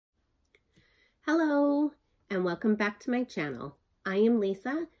Hello and welcome back to my channel. I am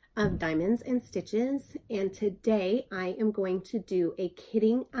Lisa of Diamonds and Stitches, and today I am going to do a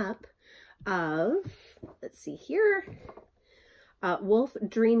kitting up of, let's see here, Wolf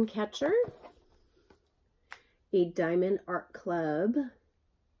Dreamcatcher, a Diamond Art Club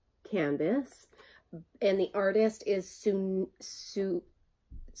canvas, and the artist is Sunniva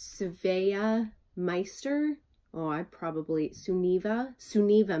Myster. Sunniva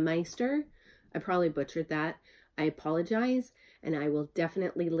Myster. I probably butchered that. I apologize, and I will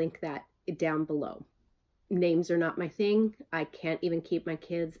definitely link that down below. Names are not my thing. I can't even keep my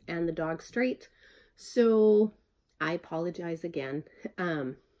kids and the dog straight, so I apologize again.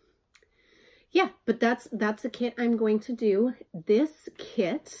 Yeah, but that's the kit I'm going to do. This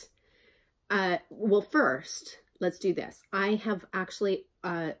kit, well, first, let's do this. I have actually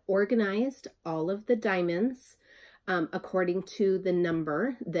organized all of the diamonds according to the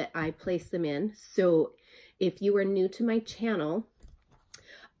number that I place them in. So if you are new to my channel,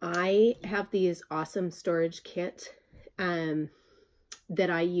 I have these awesome storage kit that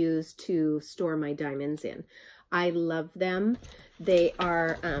I use to store my diamonds in. I love them. They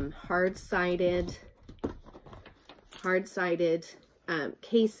are hard-sided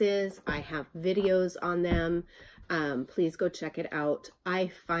cases. I have videos on them. Please go check it out.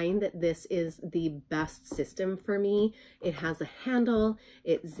 I find that this is the best system for me. It has a handle,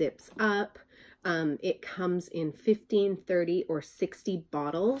 it zips up, it comes in 15, 30, or 60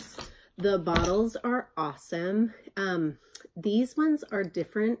 bottles. The bottles are awesome. These ones are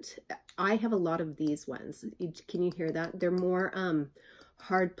different. I have a lot of these ones. Can you hear that? They're more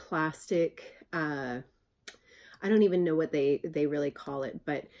hard plastic. I don't even know what they really call it,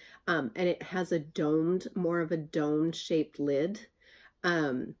 but and it has a more of a domed shaped lid.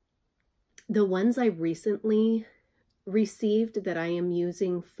 The ones I recently received that I am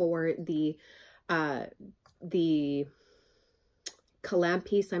using for the collab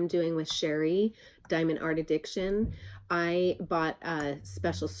piece I'm doing with Sherry, Diamond Art Addiction, I bought a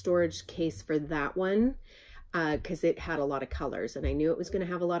special storage case for that one because it had a lot of colors, and I knew it was going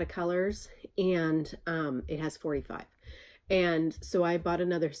to have a lot of colors, and it has 45. And so I bought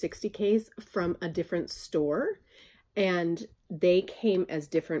another 60 case from a different store, and they came as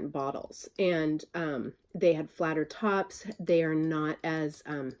different bottles, and they had flatter tops. They are not as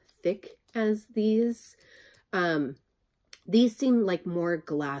thick as these. These seem like more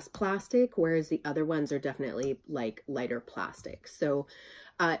glass plastic, whereas the other ones are definitely like lighter plastic. So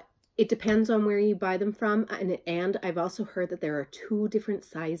it depends on where you buy them from. And I've also heard that there are 2 different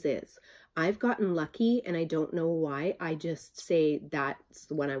sizes. I've gotten lucky, and I don't know why. I just say that's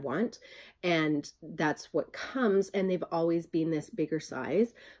the one I want, and that's what comes, and they've always been this bigger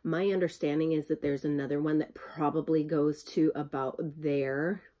size. My understanding is that there's another one that probably goes to about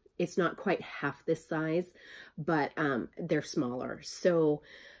there. It's not quite half this size, but they're smaller. So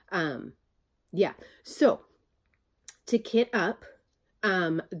yeah, so to kit up,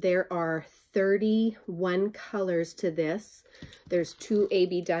 there are 31 colors to this. There's 2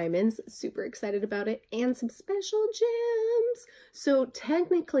 AB diamonds, super excited about it, and some special gems. So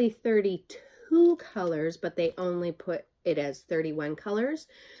technically 32 colors, but they only put it as 31 colors.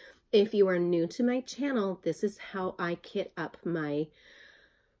 If you are new to my channel, this is how I kit up my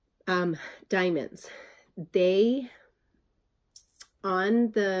diamonds. They,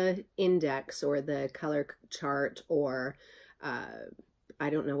 on the index or the color chart, or I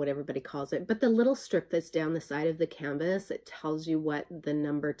don't know what everybody calls it, but the little strip that's down the side of the canvas, it tells you what the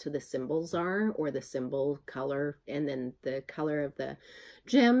number to the symbols are, or the symbol color, and then the color of the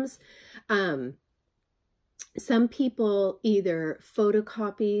gems. Some people either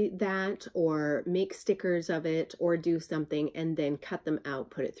photocopy that or make stickers of it or do something and then cut them out,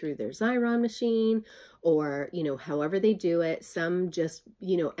 put it through their Xyron machine, or, you know, however they do it. Some just,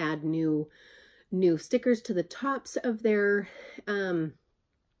 you know, add new stickers to the tops of their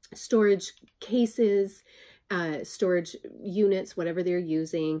storage cases, storage units, whatever they're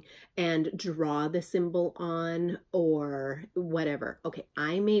using, and draw the symbol on or whatever. Okay,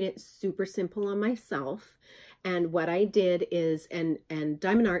 I made it super simple on myself. And what I did is, and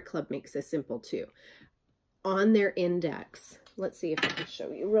Diamond Art Club makes this simple too. On their index, let's see if I can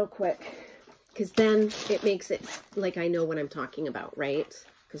show you real quick, because then it makes it like I know what I'm talking about, right?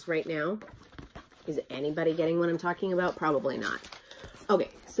 Because right now, is anybody getting what I'm talking about? Probably not. Okay,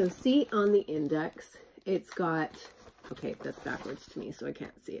 so see on the index, it's got, okay, that's backwards to me, so I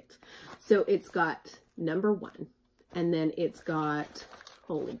can't see it. So it's got number 1, and then it's got,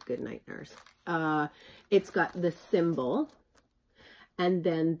 holy good night, nurse. It's got the symbol, and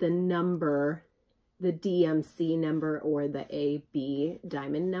then the number, the DMC number, or the AB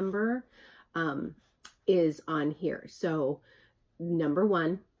diamond number. is on here. So number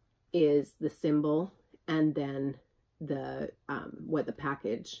 1 is the symbol, and then the what the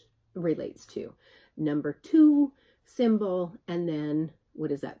package relates to. Number 2, symbol, and then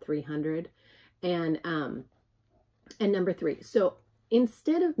what is that, 300, and number 3. So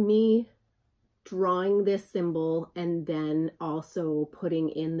instead of me drawing this symbol and then also putting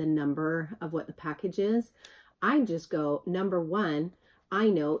in the number of what the package is, I just go, number 1 I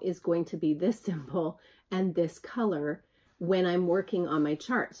know is going to be this symbol and this color when I'm working on my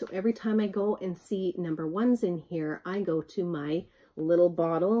chart. So every time I go and see number 1's in here, I go to my little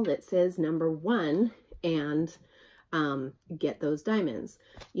bottle that says number 1 and get those diamonds.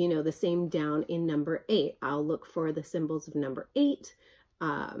 You know, the same down in number 8. I'll look for the symbols of number 8,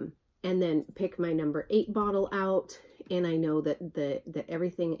 and then pick my number 8 bottle out, and I know that that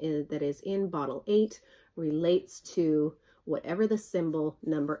everything that is in bottle 8 relates to whatever the symbol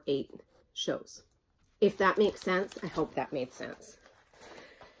number 8 shows. If that makes sense, I hope that made sense.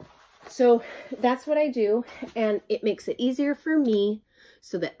 So that's what I do, and it makes it easier for me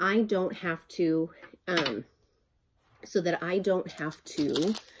so that I don't have to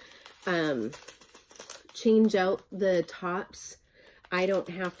change out the tops. I don't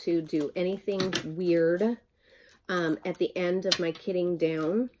have to do anything weird. At the end of my kitting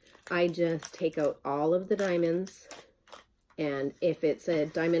down, I just take out all of the diamonds, and if it's a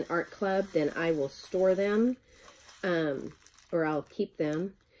diamond art club, then I will store them, or I'll keep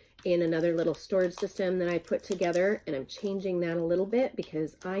them in another little storage system that I put together. And I'm changing that a little bit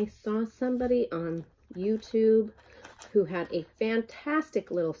because I saw somebody on YouTube who had a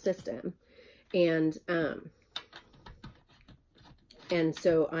fantastic little system, and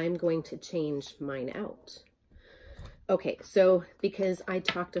so I'm going to change mine out. Okay, so because I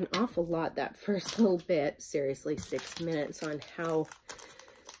talked an awful lot that first little bit, seriously 6 minutes on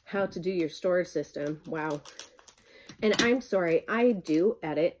how to do your storage system. Wow. And I'm sorry, I do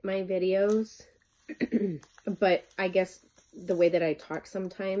edit my videos, but I guess the way that I talk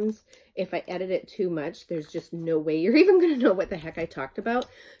sometimes, if I edit it too much, there's just no way you're even going to know what the heck I talked about.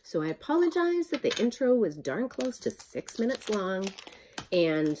 So I apologize that the intro was darn close to 6 minutes long.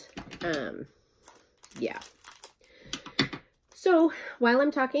 And yeah. So while I'm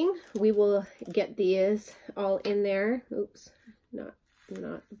talking, we will get these all in there. Oops, not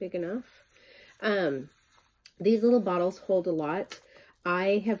big enough. These little bottles hold a lot.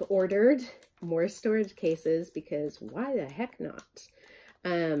 I have ordered more storage cases because why the heck not?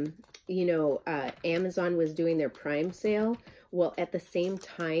 You know, Amazon was doing their Prime sale. Well, at the same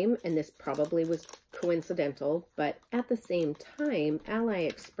time, and this probably was coincidental, but at the same time, Ally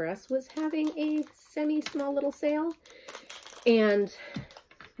Express was having a semi-small little sale. And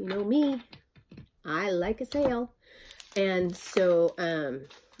you know me, I like a sale. And so,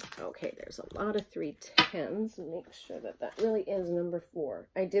 okay, there's a lot of 310s. Make sure that that really is number 4.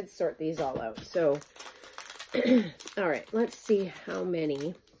 I did sort these all out. So, all right, let's see how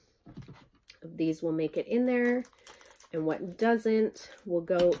many of these will make it in there. And what doesn't will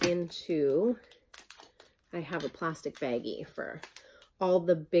go into, I have a plastic baggie for all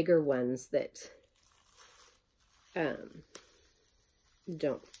the bigger ones that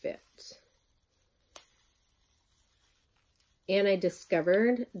don't fit. And I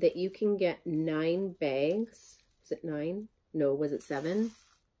discovered that you can get 9 bags. Is it 9? No, was it 7?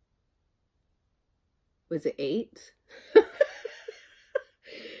 Was it 8?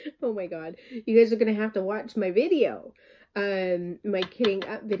 Oh my God. You guys are going to have to watch my video. My kitting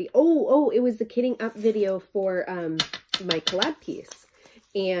up video. Oh, it was the kitting up video for my collab piece.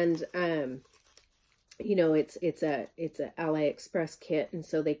 And you know, it's a Ally Express kit, and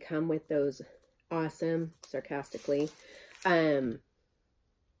so they come with those awesome, sarcastically, the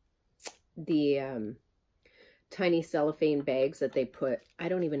tiny cellophane bags that they put. I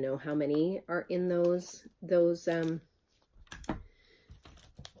don't even know how many are in those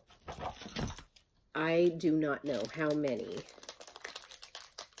I do not know how many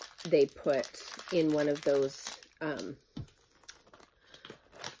they put in one of those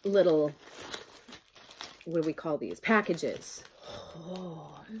little, what do we call these, packages.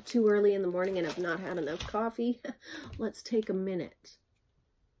 Oh, too early in the morning and I've not had enough coffee. Let's take a minute.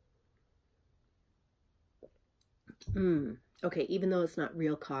 Okay, even though it's not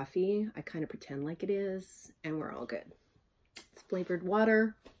real coffee, I kind of pretend like it is, and we're all good. It's flavored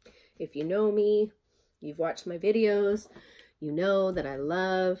water. If you know me, you've watched my videos, you know that I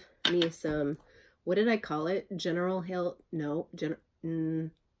love me some, what did I call it?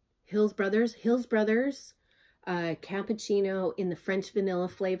 Hills Brothers cappuccino in the French vanilla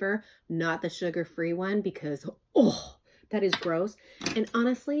flavor, not the sugar-free one, because, oh, That is gross. And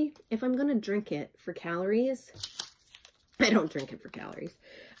honestly, if I'm going to drink it for calories, I don't drink it for calories.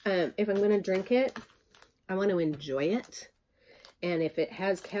 If I'm going to drink it, I want to enjoy it. And if it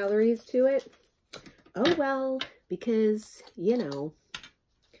has calories to it, oh well, because, you know,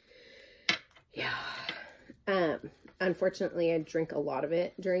 yeah. Unfortunately, I drink a lot of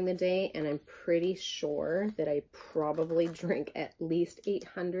it during the day, and I'm pretty sure that I probably drink at least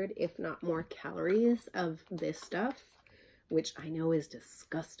 800, if not more, calories of this stuff, which I know is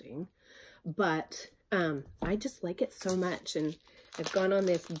disgusting, but I just like it so much, and I've gone on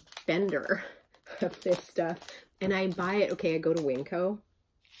this bender of this stuff, and I buy it. Okay, I go to Winco.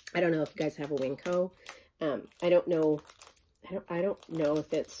 I don't know if you guys have a Winco. I don't know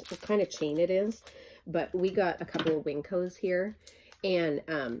if it's what kind of chain it is, but we got a couple of Wincos here, and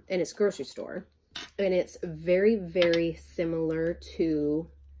it's a grocery store, and it's very, very similar to,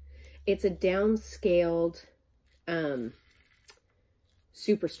 it's a downscaled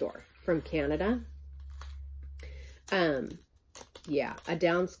superstore from Canada. Yeah, a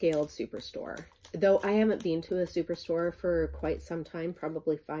downscaled superstore. Though I haven't been to a superstore for quite some time,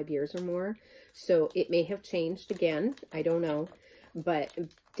 probably 5 years or more. So it may have changed again. I don't know. But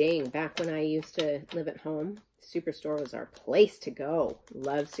dang, back when I used to live at home, superstore was our place to go.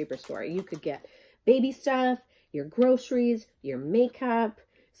 Love superstore. You could get baby stuff, your groceries, your makeup,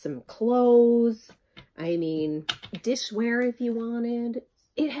 some clothes. I mean, dishware if you wanted.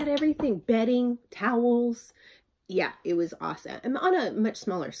 It had everything. Bedding, towels. Yeah, it was awesome. I'm on a much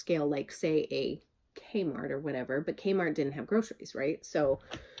smaller scale, like say a Kmart or whatever, but Kmart didn't have groceries, right? So,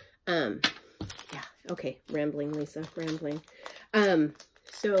 yeah, okay, rambling, Lisa, rambling.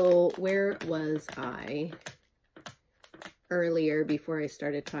 So where was I earlier before I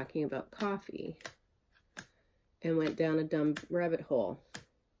started talking about coffee and went down a dumb rabbit hole?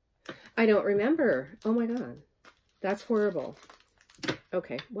 I don't remember. Oh my God, that's horrible.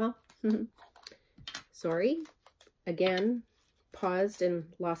 Okay, well, sorry. Again, paused and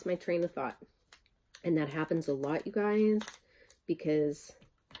lost my train of thought. And that happens a lot, you guys, because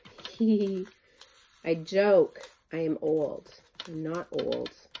I joke, I am old. I'm not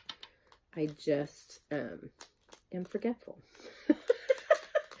old. I just am forgetful.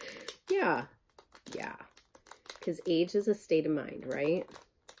 Yeah. Because age is a state of mind, right?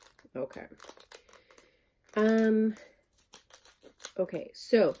 Okay. Okay,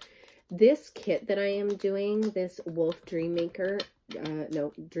 so this kit that I am doing, this Wolf Dreamcatcher.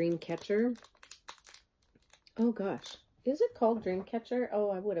 Oh gosh, is it called Dreamcatcher?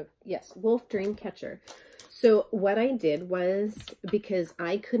 Oh, I would have, yes, Wolf Dreamcatcher. So what I did was, because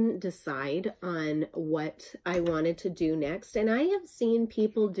I couldn't decide on what I wanted to do next, and I have seen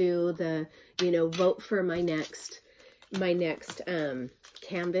people do the, you know, vote for my next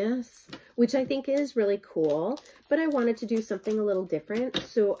canvas, which I think is really cool, but I wanted to do something a little different.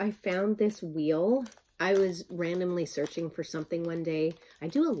 So I found this wheel. I was randomly searching for something one day. I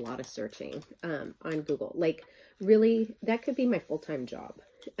do a lot of searching on Google. Like, really, that could be my full-time job,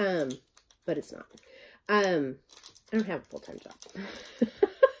 but it's not. I don't have a full-time job.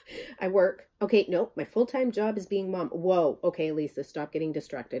 I work. Okay, nope, my full-time job is being mom. Whoa, okay, Lisa, stop getting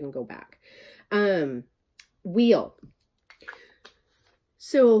distracted and go back. Wheel.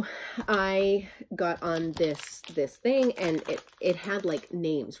 So I got on this thing, and it had like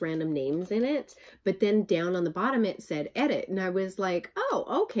names, random names in it, but then down on the bottom it said edit, and I was like,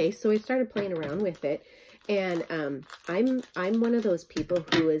 oh, okay. So I started playing around with it, and I'm one of those people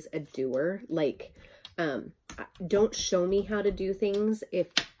who is a doer. Like, don't show me how to do things,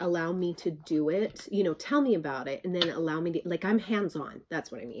 allow me to do it, you know, tell me about it, and then allow me to, like, I'm hands-on.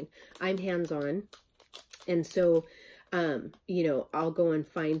 That's what I mean. I'm hands-on. And so, you know, I'll go and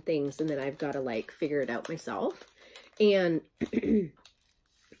find things, and then I've got to like figure it out myself. And,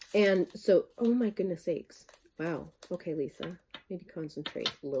 and so, oh my goodness sakes. Wow. Okay, Lisa, maybe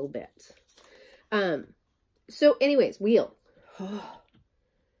concentrate a little bit. So anyways, wheel.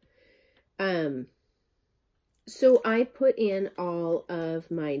 So I put in all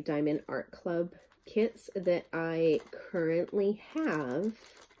of my Diamond Art Club kits that I currently have.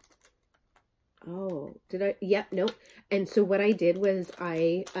 Oh, did I? Yeah, nope. And so what I did was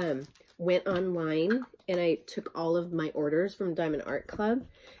I went online and I took all of my orders from Diamond Art Club.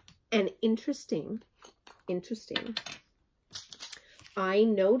 And interesting, I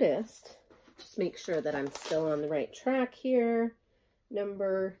noticed, just make sure that I'm still on the right track here.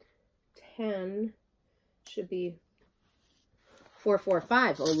 Number 10 should be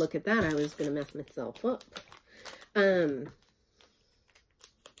 445. Oh, look at that. I was going to mess myself up.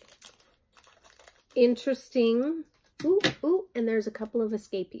 Interesting. Ooh, and there's a couple of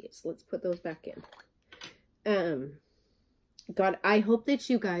escapees. Let's put those back in. God, I hope that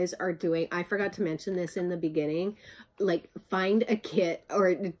you guys are doing, I forgot to mention this in the beginning, like find a kit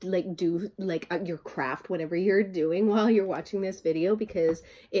or like do like your craft, whatever you're doing while you're watching this video, because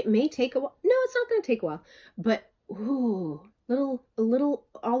it may take a while. No, it's not going to take a while, but ooh, a little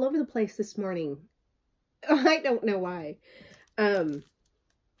all over the place this morning. I don't know why.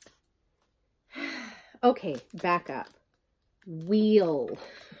 Okay, back up. Wheel.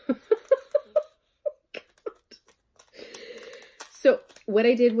 So what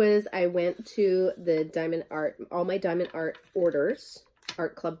I did was I went to the Diamond Art, all my Diamond Art orders,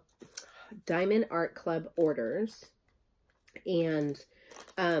 Diamond Art Club orders. And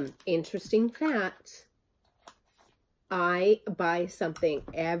interesting fact, I buy something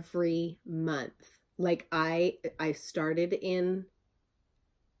every month. Like I started in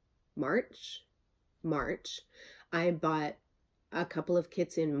March. I bought a couple of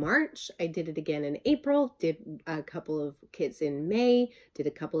kits in March. I did it again in April, did a couple of kits in May, did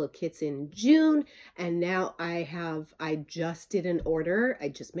a couple of kits in June, and now I just did an order. I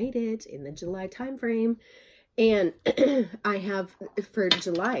just made it in the July time frame, and I have for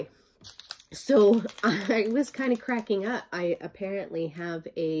July. So I was kind of cracking up. I apparently have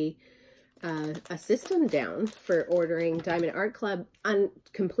a system down for ordering Diamond Art Club,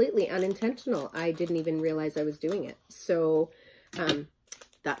 completely unintentional. I didn't even realize I was doing it. So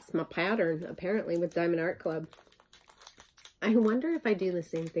that's my pattern, apparently, with Diamond Art Club. I wonder if I do the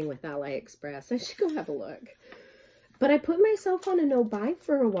same thing with Ally Express. I should go have a look. But I put myself on a no-buy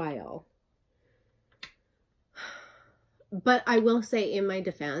for a while. But I will say in my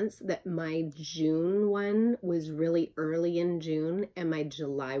defense that my June one was really early in June, and my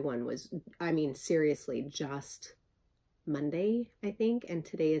July one was, I mean, seriously, just Monday, I think, and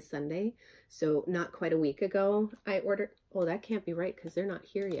today is Sunday. So not quite a week ago I ordered. Oh, that can't be right because they're not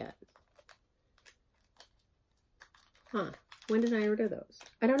here yet. Huh. When did I order those?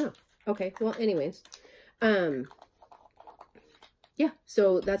 I don't know. Okay, well, anyways. Yeah,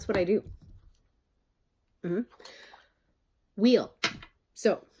 so that's what I do. Wheel.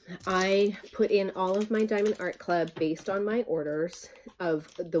 So I put in all of my Diamond Art Club based on my orders of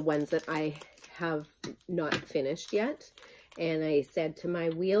the ones that I have not finished yet. And I said to my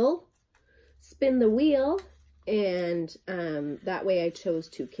wheel, spin the wheel. And that way I chose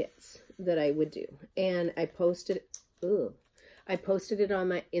 2 kits that I would do. And I posted, I posted it on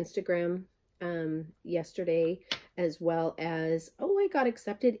my Instagram yesterday, as well as, I got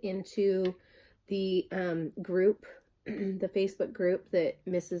accepted into the group, the Facebook group that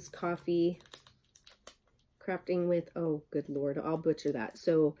Mrs. Coffee Crafting with, oh, good Lord, I'll butcher that.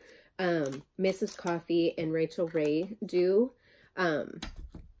 So, Mrs. Coffee and Rachel Ray do.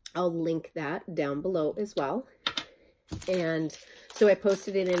 I'll link that down below as well. And so I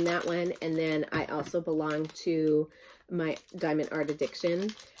posted it in that one. And then I also belong to my Diamond Art Addiction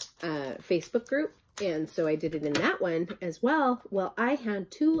Facebook group. And so I did it in that one as well. Well, I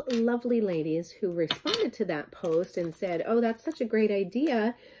had 2 lovely ladies who responded to that post and said, oh, that's such a great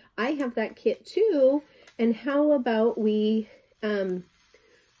idea. I have that kit too. And how about we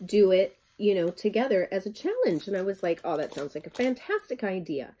do it, you know, together as a challenge? And I was like, oh, that sounds like a fantastic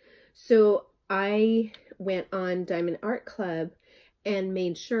idea. So I went on Diamond Art Club and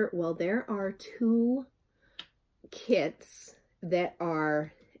made sure, well, there are 2 kits that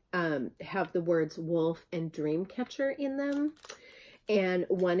are have the words Wolf and Dreamcatcher in them, and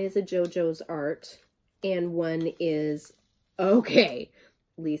one is a JoJoes Art, and one is, okay,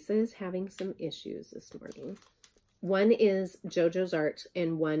 Lisa's having some issues this morning. One is JoJoes Art,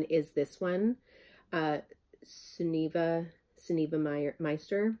 and one is this one, Sunniva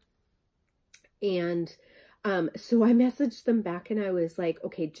Myster. And so I messaged them back and I was like,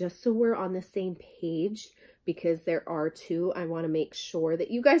 okay, just so we're on the same page, because there are 2, I want to make sure that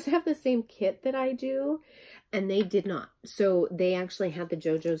you guys have the same kit that I do. And they did not. So they actually had the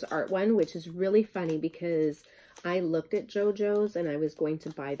JoJoes Art one, which is really funny because I looked at JoJo's and I was going to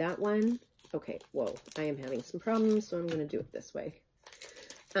buy that one. Okay, whoa, I am having some problems, so I'm going to do it this way.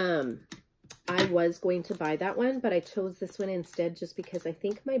 I was going to buy that one, but I chose this one instead just because I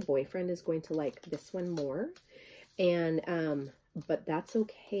think my boyfriend is going to like this one more. And, but that's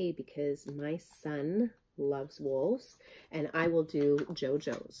okay because my son loves wolves, and I will do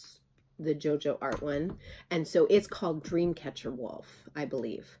JoJo's, the JoJo Art one. And so it's called Dreamcatcher Wolf, I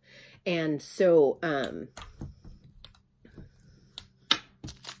believe. And so,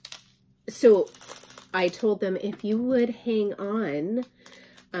 so I told them if you would hang on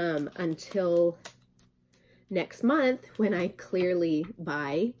until next month, when I clearly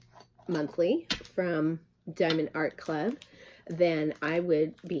buy monthly from Diamond Art Club, then I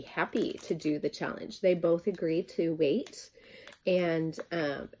would be happy to do the challenge. They both agreed to wait. And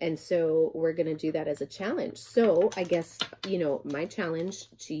so we're going to do that as a challenge. So I guess, you know, my challenge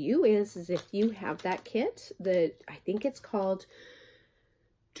to you is if you have that kit, I think it's called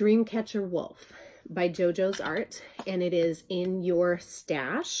Dreamcatcher Wolf by JoJoes Art, and it is in your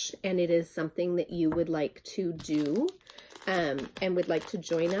stash, and it is something that you would like to do, and would like to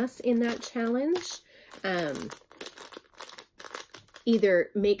join us in that challenge. Either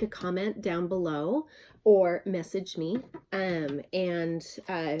make a comment down below or message me, and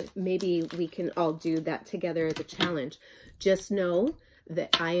maybe we can all do that together as a challenge. Just know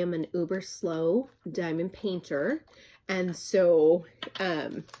that I am an uber slow diamond painter, and so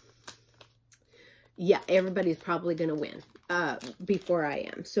yeah, everybody's probably gonna win before I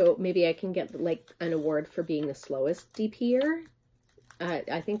am. So maybe I can get like an award for being the slowest DPer.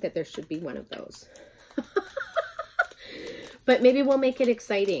 I think that there should be one of those. But maybe we'll make it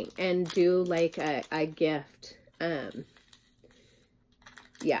exciting and do like a gift.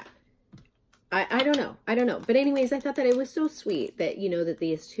 Yeah. I don't know. I don't know. But anyways, I thought that it was so sweet that, you know, that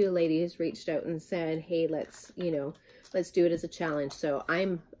these two ladies reached out and said, hey, let's, you know, let's do it as a challenge. So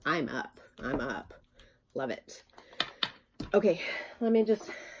I'm up. I'm up. Love it. Okay. Let me just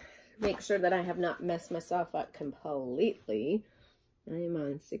make sure that I have not messed myself up completely. I am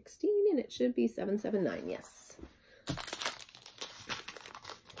on 16 and it should be 779. Yes.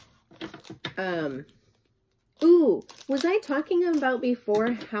 Ooh, was I talking about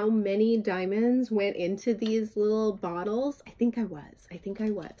before how many diamonds went into these little bottles? I think I was. I think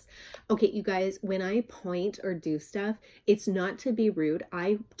I was. Okay, you guys, when I point or do stuff, it's not to be rude.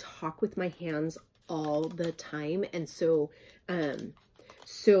 I talk with my hands all the time. And so,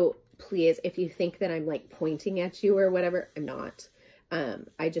 so please, if you think that I'm like pointing at you or whatever, I'm not.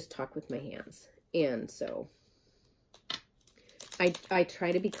 I just talk with my hands. And so I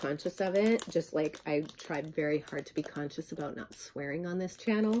try to be conscious of it, just like I tried very hard to be conscious about not swearing on this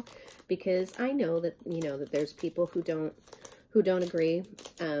channel, because I know that, you know, that there's people who don't agree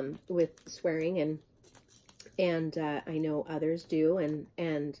with swearing, and I know others do, and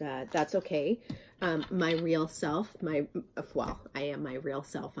that's okay. My real self, well, I am my real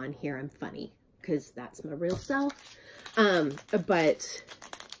self on here. I'm funny because that's my real self. But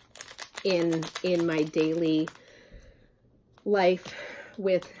in my daily life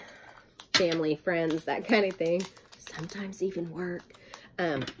with family, friends, that kind of thing, sometimes even work,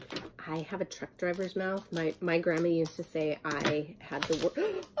 I have a truck driver's mouth. My grandma used to say I had the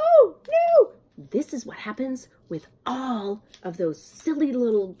word. Oh no, this is what happens with all of those silly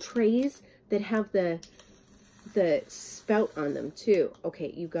little trays that have the spout on them too.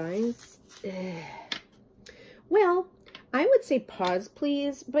 Okay, you guys, well, I would say pause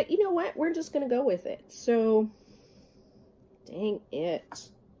please, but you know what, we're just gonna go with it. So dang it.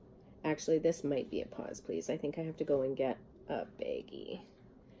 Actually, this might be a pause, please. I think I have to go and get a baggie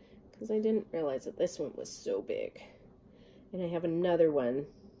because I didn't realize that this one was so big. And I have another one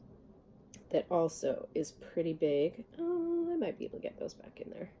that also is pretty big. Oh, I might be able to get those back in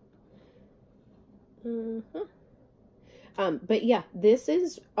there. But yeah, this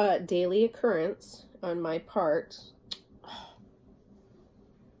is a daily occurrence on my part.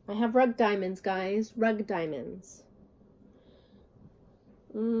 I have rug diamonds, guys. Rug diamonds.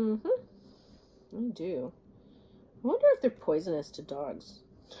 I do. I wonder if they're poisonous to dogs.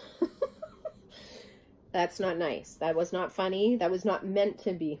 That's not nice. That was not funny. That was not meant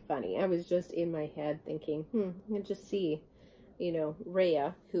to be funny. I was just in my head thinking, I just see, you know,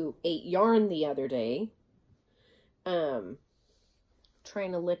 Rhea, who ate yarn the other day,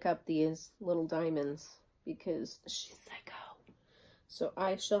 trying to lick up these little diamonds because she's psycho. So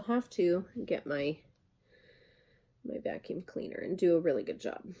I shall have to get my vacuum cleaner and do a really good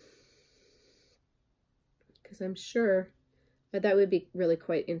job, because I'm sure that would be really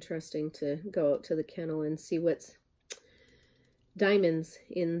quite interesting to go out to the kennel and see what's diamonds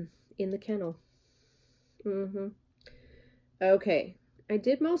in the kennel. Okay, I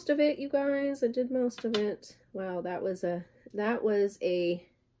did most of it, you guys. I did most of it. Wow, that was a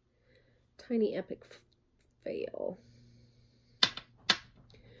tiny epic fail.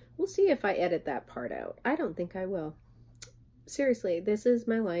 We'll see if I edit that part out. I don't think I will. Seriously, this is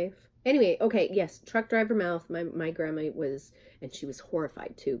my life. Anyway, okay, yes, truck driver mouth. My grandma was, and she was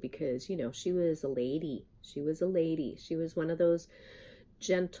horrified too, because, you know, she was a lady. She was a lady. She was one of those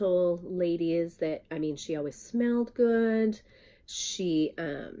gentle ladies that, I mean, she always smelled good. She,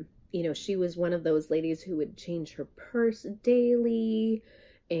 you know, she was one of those ladies who would change her purse daily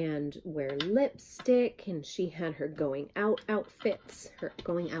and wear lipstick, and she had her going out outfits, her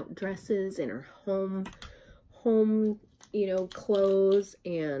going out dresses, and her home, you know, clothes,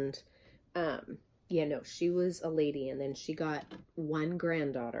 and yeah, no, she was a lady, and then she got one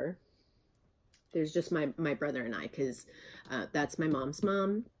granddaughter. There's just my brother and I, because that's my mom's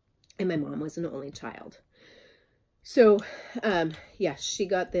mom, and my mom was an only child. So, yeah, she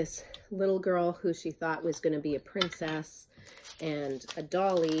got this little girl who she thought was going to be a princess and a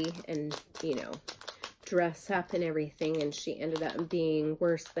dolly and, you know, dress up and everything, and she ended up being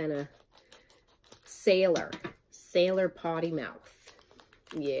worse than a sailor potty mouth.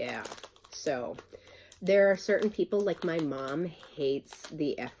 Yeah, so there are certain people, like my mom hates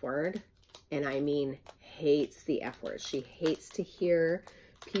the F word, and I mean hates the F word. She hates to hear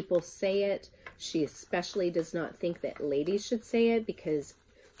people say it. She especially does not think that ladies should say it, because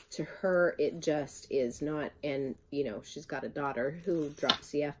to her it just is not. And, you know, she's got a daughter who drops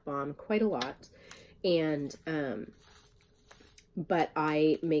the F-bomb quite a lot. And, but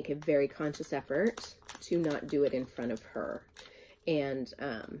I make a very conscious effort to not do it in front of her. And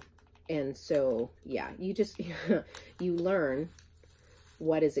so, yeah, you just, you learn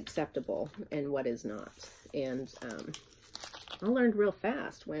what is acceptable and what is not. And, I learned real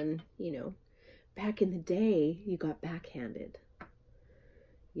fast when, you know, back in the day, you got backhanded.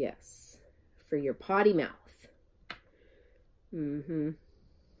 Yes, for your potty mouth.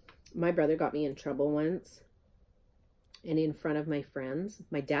 My brother got me in trouble once, and in front of my friends.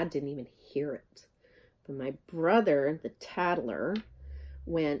 My dad didn't even hear it. But my brother, the tattler,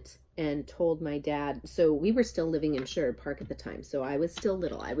 went and told my dad. So we were still living in Sherwood Park at the time. So I was still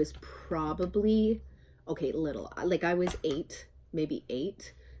little. I was probably, okay, little. Like I was 8, maybe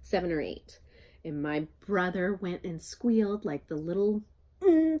 8, 7 or 8. And my brother went and squealed like the little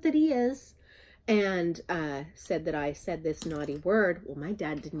that he is, and said that I said this naughty word. Well, my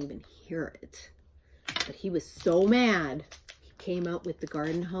dad didn't even hear it. But he was so mad, he came out with the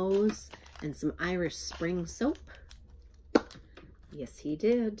garden hose and some Irish Spring soap. Yes, he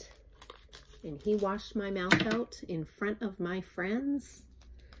did. And he washed my mouth out in front of my friends.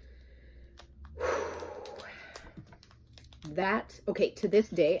 That, okay, to this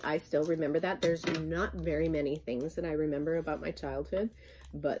day, I still remember that. There's not very many things that I remember about my childhood,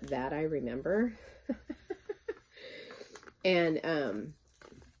 but that I remember. And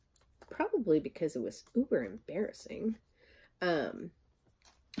probably because it was uber embarrassing. But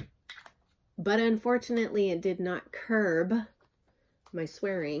unfortunately, it did not curb my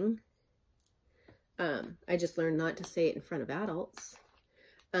swearing. I just learned not to say it in front of adults.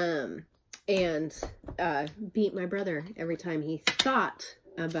 And beat my brother every time he thought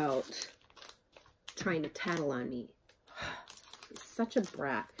about trying to tattle on me. He's such a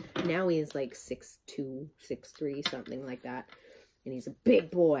brat. Now he's like 6'2", 6'3", something like that. And he's a big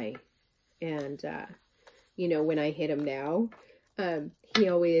boy. And, you know, when I hit him now,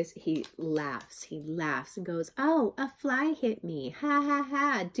 he laughs. He laughs and goes, "Oh, a fly hit me. Ha, ha,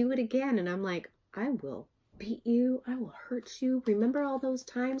 ha. Do it again." And I'm like, I will beat you. I will hurt you. Remember all those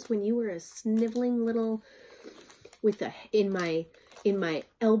times when you were a sniveling little with in my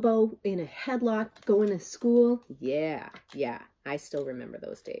elbow in a headlock going to school? Yeah. I still remember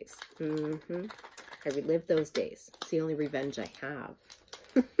those days. I relived those days. It's the only revenge I have.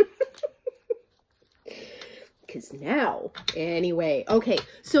 Because now, anyway, okay.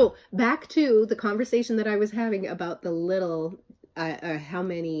 So back to the conversation that I was having about the little, how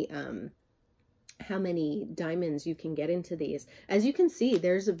many diamonds you can get into these. As you can see,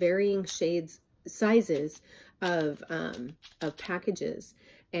 there's varying sizes of packages,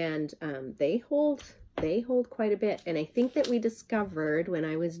 and they hold quite a bit. And I think that we discovered when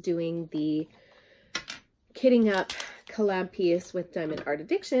I was doing the kitting up collab piece with Diamond Art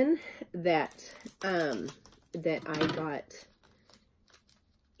Addiction that that I got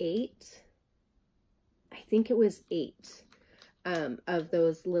 8. I think it was 8. Of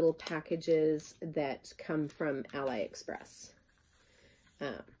those little packages that come from Ally Express,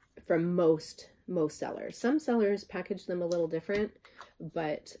 from most sellers. Some sellers package them a little different,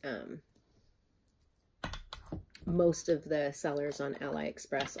 but most of the sellers on Ally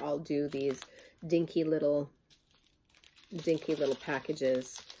Express all do these dinky little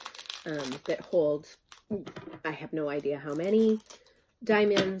packages that hold, I have no idea how many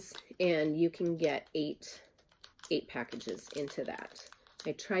diamonds, and you can get 8 packages into that.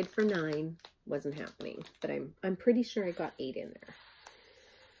 I tried for 9, wasn't happening, but I'm pretty sure I got 8 in there.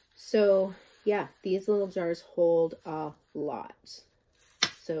 So yeah, these little jars hold a lot,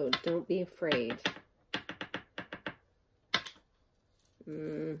 so don't be afraid.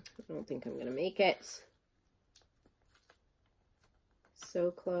 I don't think I'm gonna make it.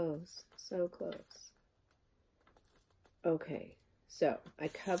 So close, so close. Okay, so I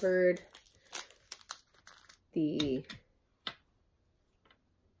covered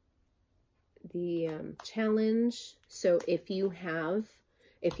challenge. So if you have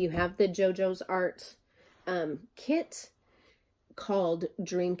the JoJoes Art kit called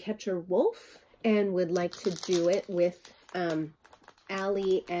Dreamcatcher Wolf and would like to do it with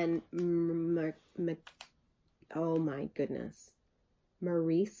Ally and oh my goodness,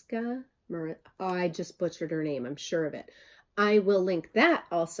 Mariska. Oh, I just butchered her name. I'm sure of it. I will link that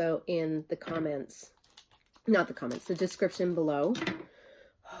also in the comments. Not the comments, the description below.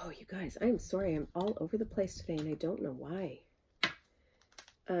 Oh, you guys, I'm sorry. I'm all over the place today, and I don't know why.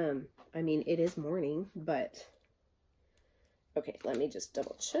 I mean, it is morning, but... Okay, let me just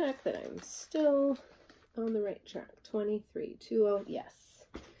double check that I'm still on the right track. 2320, yes.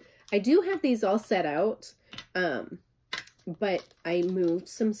 I do have these all set out, but I moved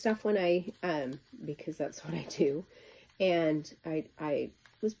some stuff when I, because that's what I do. And I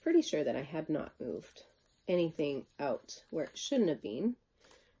was pretty sure that I had not moved anything out where it shouldn't have been.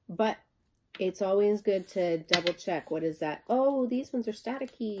 But it's always good to double check. What is that? Oh, these ones are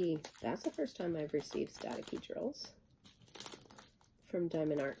staticky. That's the first time I've received staticky drills from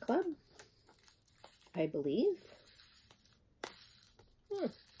Diamond Art Club, I believe.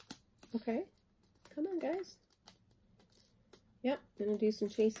 Okay. Come on, guys. Yep, gonna do some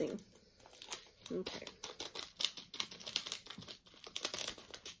chasing. Okay.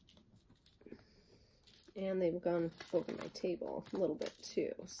 And they've gone over my table a little bit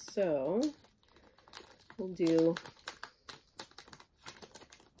too. So we'll do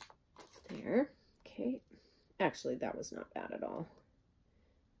there. Okay. Actually, that was not bad at all.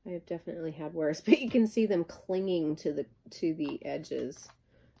 I have definitely had worse, but you can see them clinging to the edges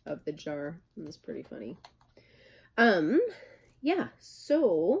of the jar. It was pretty funny. Yeah,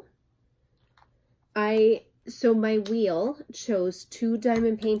 so my wheel chose 2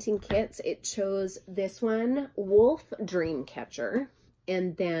 diamond painting kits. It chose this one, Wolf Dreamcatcher,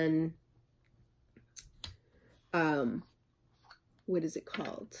 and then, what is it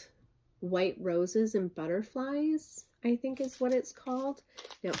called? White Roses and Butterflies, I think is what it's called.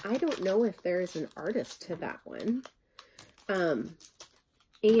 Now, I don't know if there is an artist to that one. And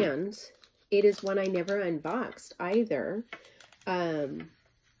it is one I never unboxed either.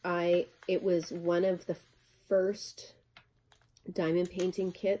 It was one of the first diamond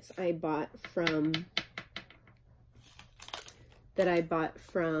painting kits I bought from Diamond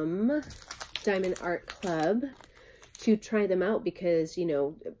Art Club to try them out because, you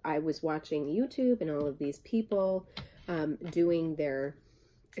know, I was watching YouTube and all of these people doing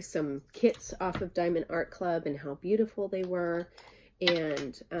some kits off of Diamond Art Club and how beautiful they were.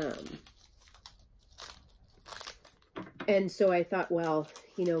 And so I thought, well,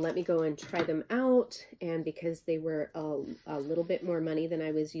 you know, let me go and try them out. And because they were a little bit more money than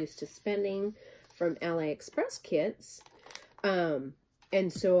I was used to spending from AliExpress kits. And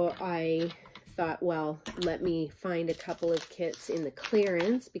so I thought, well, let me find a couple of kits in the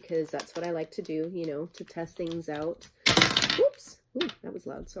clearance because that's what I like to do, you know, to test things out. Oops. Ooh, that was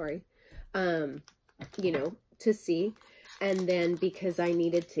loud. Sorry. You know, to see. And then because I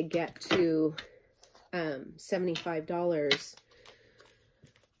needed to get to $75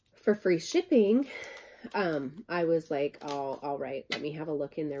 for free shipping, I was like, oh, all right, let me have a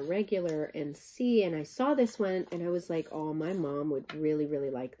look in their regular and see. And I saw this one and I was like, oh, my mom would really,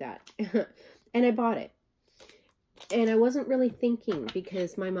 really like that. And I bought it. And I wasn't really thinking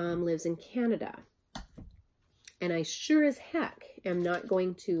because my mom lives in Canada. And I sure as heck am not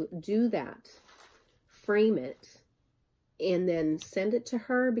going to do that, frame it, and then send it to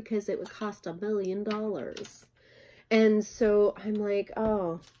her because it would cost $1 million. And so I'm like,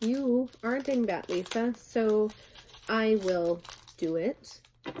 oh, you are a dingbat, Lisa. So I will do it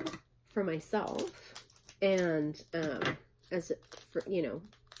for myself. And for, you know,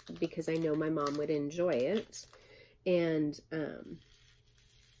 because I know my mom would enjoy it. And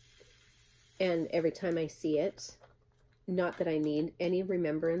every time I see it, not that I need any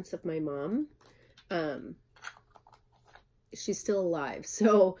remembrance of my mom, she's still alive,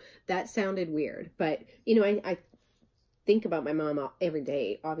 so that sounded weird. But, you know, I think about my mom every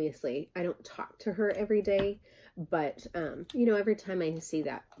day, obviously. I don't talk to her every day, but, you know, every time I see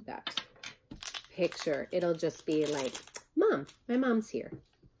that picture, it'll just be like, Mom, my mom's here.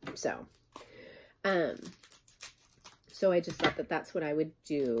 So I just thought that that's what I would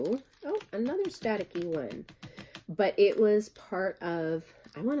do. Oh, another staticky one. But it was part of,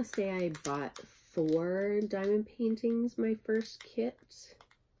 I want to say I bought 4 diamond paintings my first kit.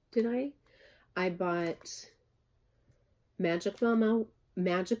 Did I? I bought Magical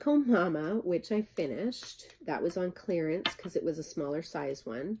Mama, which I finished. That was on clearance because it was a smaller size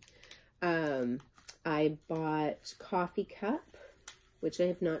one. I bought Coffee Cup. which I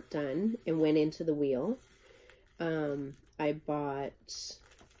have not done, and went into the wheel. I bought,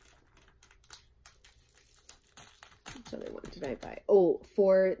 which other one did I buy? Oh,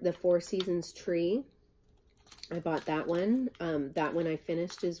 for the Four Seasons tree, I bought that one. That one I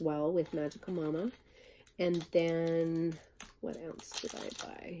finished as well with Magical Mama. And then, what else did I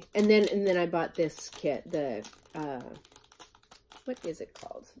buy? And then I bought this kit, the, what is it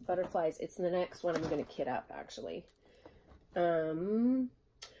called? Butterflies. It's the next one I'm going to kit up, actually.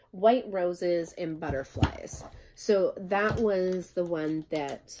 White Roses and Butterflies. So that was the one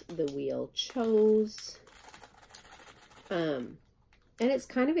that the wheel chose. And it's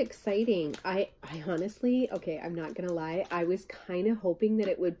kind of exciting. I honestly, okay, I'm not gonna lie, I was kind of hoping that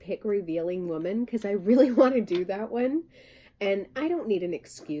it would pick Revealing Woman, because I really want to do that one. And I don't need an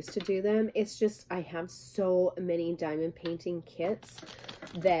excuse to do them. It's just I have so many diamond painting kits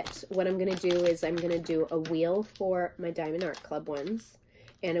that what I'm going to do is I'm going to do a wheel for my Diamond Art Club ones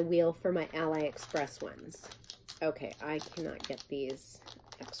and a wheel for my Ally Express ones. Okay, I cannot get these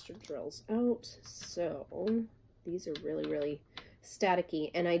extra drills out, so these are really, really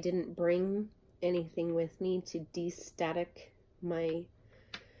staticky, and I didn't bring anything with me to de-static my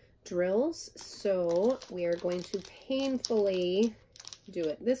drills, so we are going to painfully do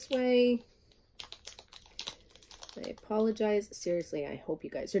it this way. I apologize. Seriously, I hope you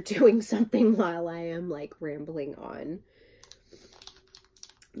guys are doing something while I am like rambling on,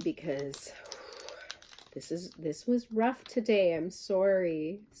 because this was rough today. I'm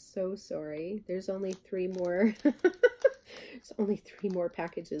sorry. So sorry. There's only 3 more. There's only 3 more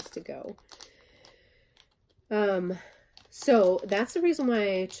packages to go. So that's the reason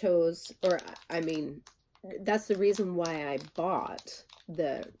why I chose, or I mean, that's the reason why I bought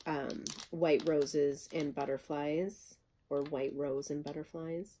the White Roses and Butterflies, or White Rose and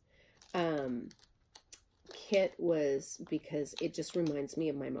Butterflies kit, was because it just reminds me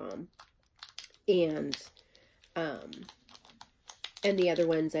of my mom. And the other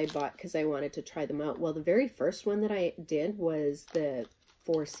ones I bought because I wanted to try them out. Well, the very first one that I did was the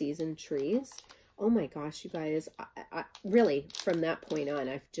 4 Season trees. Oh my gosh, you guys, I really, from that point on,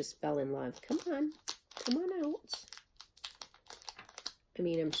 I've just fell in love. Come on out. I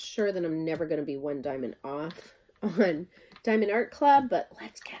mean, I'm sure that I'm never going to be 1 diamond off on Diamond Art Club, but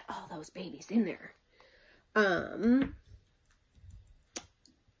let's get all those babies in there.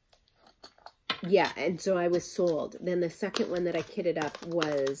 Yeah, and so I was sold. Then the second one that I kitted up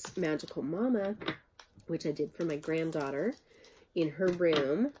was Magical Mama, which I did for my granddaughter in her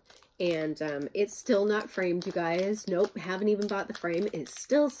room. And it's still not framed, you guys. Nope, haven't even bought the frame. It's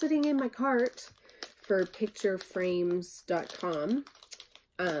still sitting in my cart for pictureframes.com.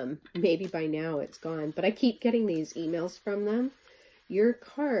 Maybe by now it's gone, but I keep getting these emails from them. Your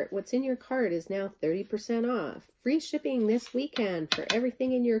cart, what's in your cart is now 30% off. Free shipping this weekend for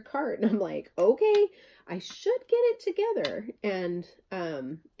everything in your cart. And I'm like, okay, I should get it together and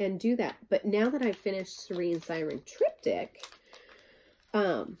do that. But now that I've finished Serene Siren Triptych,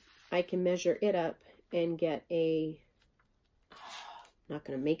 I can measure it up and get a, not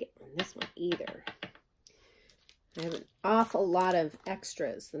going to make it on this one either. I have an awful lot of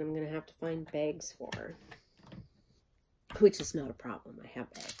extras that I'm going to have to find bags for, which is not a problem. I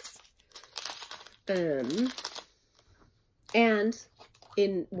have bags. And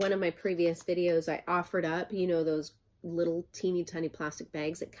in one of my previous videos, I offered up, you know, those little teeny tiny plastic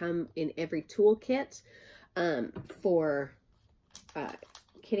bags that come in every toolkit for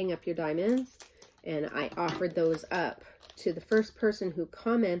kitting up your diamonds. And I offered those up to the first person who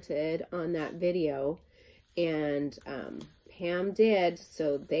commented on that video. And Pam did,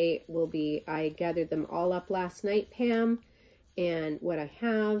 so they will be, I gathered them all up last night, Pam, and what I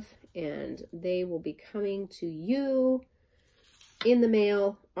have, and they will be coming to you in the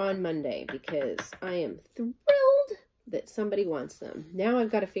mail on Monday, because I am thrilled that somebody wants them. Now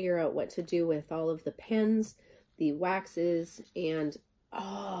I've got to figure out what to do with all of the pens, the waxes, and,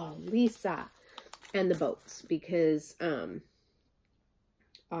 oh, Lisa, and the boats, because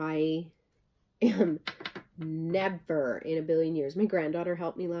I am never in a billion years. My granddaughter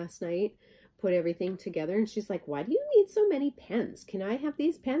helped me last night put everything together, and she's like, why do you need so many pens? Can I have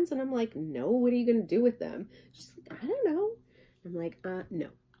these pens? And I'm like, no, what are you going to do with them? She's like, I don't know. I'm like, no,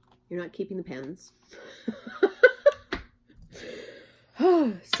 you're not keeping the pens.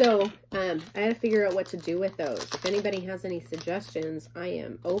 So I had to figure out what to do with those. If anybody has any suggestions, I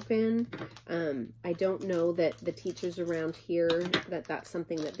am open. I don't know that the teachers around here, that's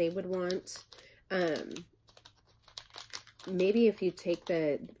something that they would want. Maybe if you take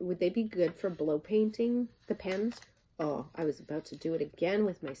would they be good for blow painting, the pens? Oh, I was about to do it again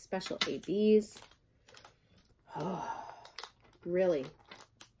with my special ABs. Oh, really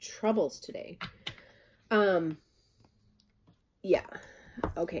troubles today. Yeah.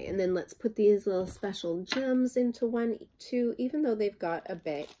 Okay, and then let's put these little special gems into one too, even though they've got a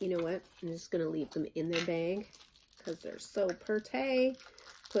bag. You know what? I'm just going to leave them in their bag because they're so pretty.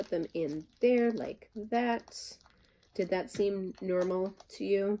 Put them in there like that. Did that seem normal to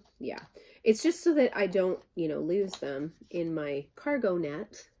you? Yeah. It's just so that I don't, you know, lose them in my cargo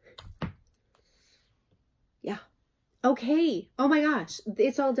net. Yeah. Okay. Oh my gosh.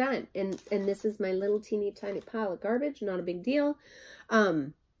 It's all done. And this is my little teeny tiny pile of garbage. Not a big deal.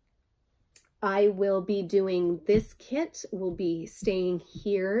 I will be doing this kit. Will be staying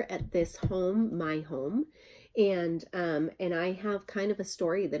here at this home, my home. And I have kind of a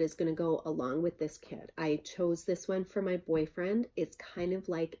story that is going to go along with this kit. I chose this one for my boyfriend. It's kind of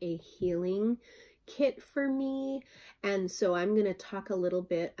like a healing kit for me. And so I'm going to talk a little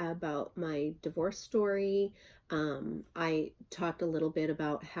bit about my divorce story. I talked a little bit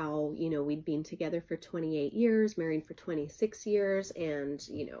about how, you know, we'd been together for 28 years, married for 26 years, and,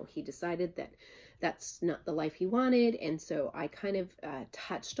 you know, he decided that that's not the life he wanted. And so I kind of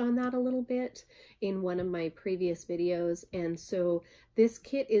touched on that a little bit in one of my previous videos. And so this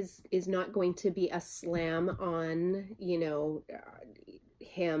kit is not going to be a slam on, you know,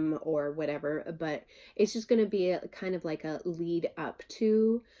 him or whatever, but it's just going to be a kind of like a lead up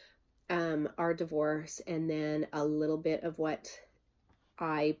to our divorce, and then a little bit of what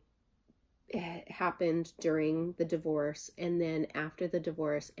happened during the divorce, and then after the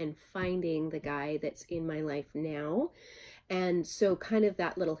divorce, and finding the guy that's in my life now. And so kind of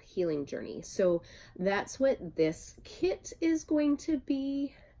that little healing journey. So that's what this kit is going to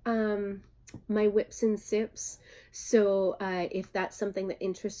be, my whips and sips. So if that's something that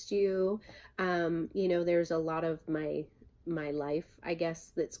interests you, you know, there's a lot of my life, I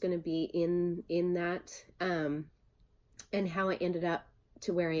guess, that's going to be in that, and how I ended up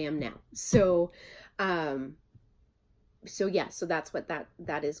to where I am now. So yeah, so that's what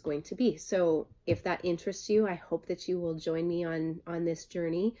that is going to be. So if that interests you, I hope that you will join me on this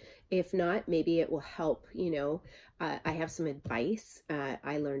journey. If not, maybe it will help, you know. I have some advice.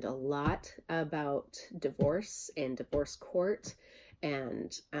 I learned a lot about divorce and divorce court,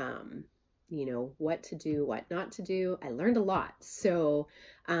 and you know, what to do, what not to do. I learned a lot. So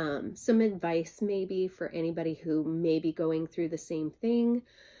some advice maybe for anybody who may be going through the same thing.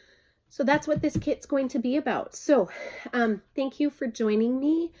 So that's what this kit's going to be about. So thank you for joining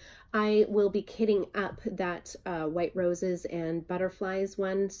me. I will be kitting up that white roses and butterflies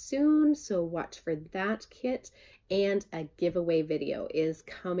one soon. So watch for that kit. And a giveaway video is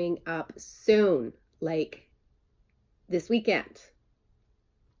coming up soon, like this weekend.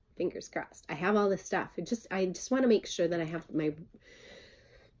 Fingers crossed. I have all this stuff. I just want to make sure that I have my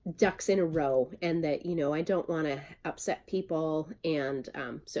ducks in a row, and that, you know, I don't want to upset people. And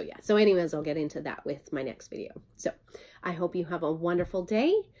so yeah. So anyways, I'll get into that with my next video. So I hope you have a wonderful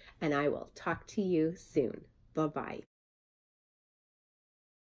day, and I will talk to you soon. Bye-bye.